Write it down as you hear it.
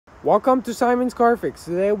Welcome to Simon's Car Fix.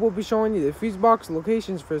 Today we'll be showing you the fuse box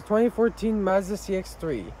locations for the 2014 Mazda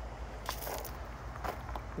CX-3.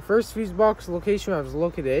 The first fuse box location I was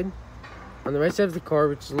located on the right side of the car,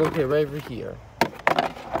 which is located right over here.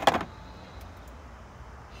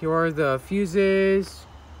 Here are the fuses.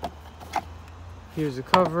 Here's the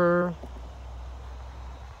cover.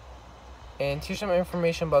 And here's some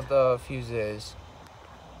information about the fuses.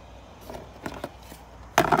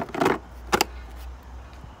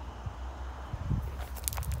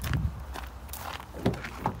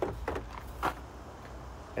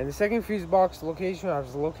 And the second fuse box location I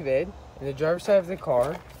was located in the driver's side of the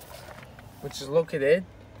car, which is located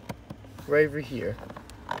right over here.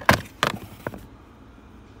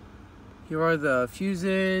 Here are the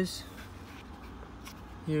fuses.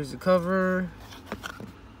 Here's the cover.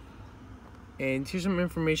 And here's some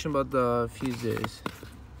information about the fuses.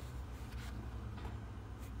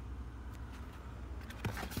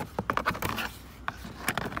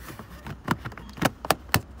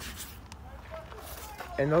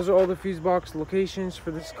 And those are all the fuse box locations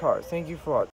for this car. Thank you for watching.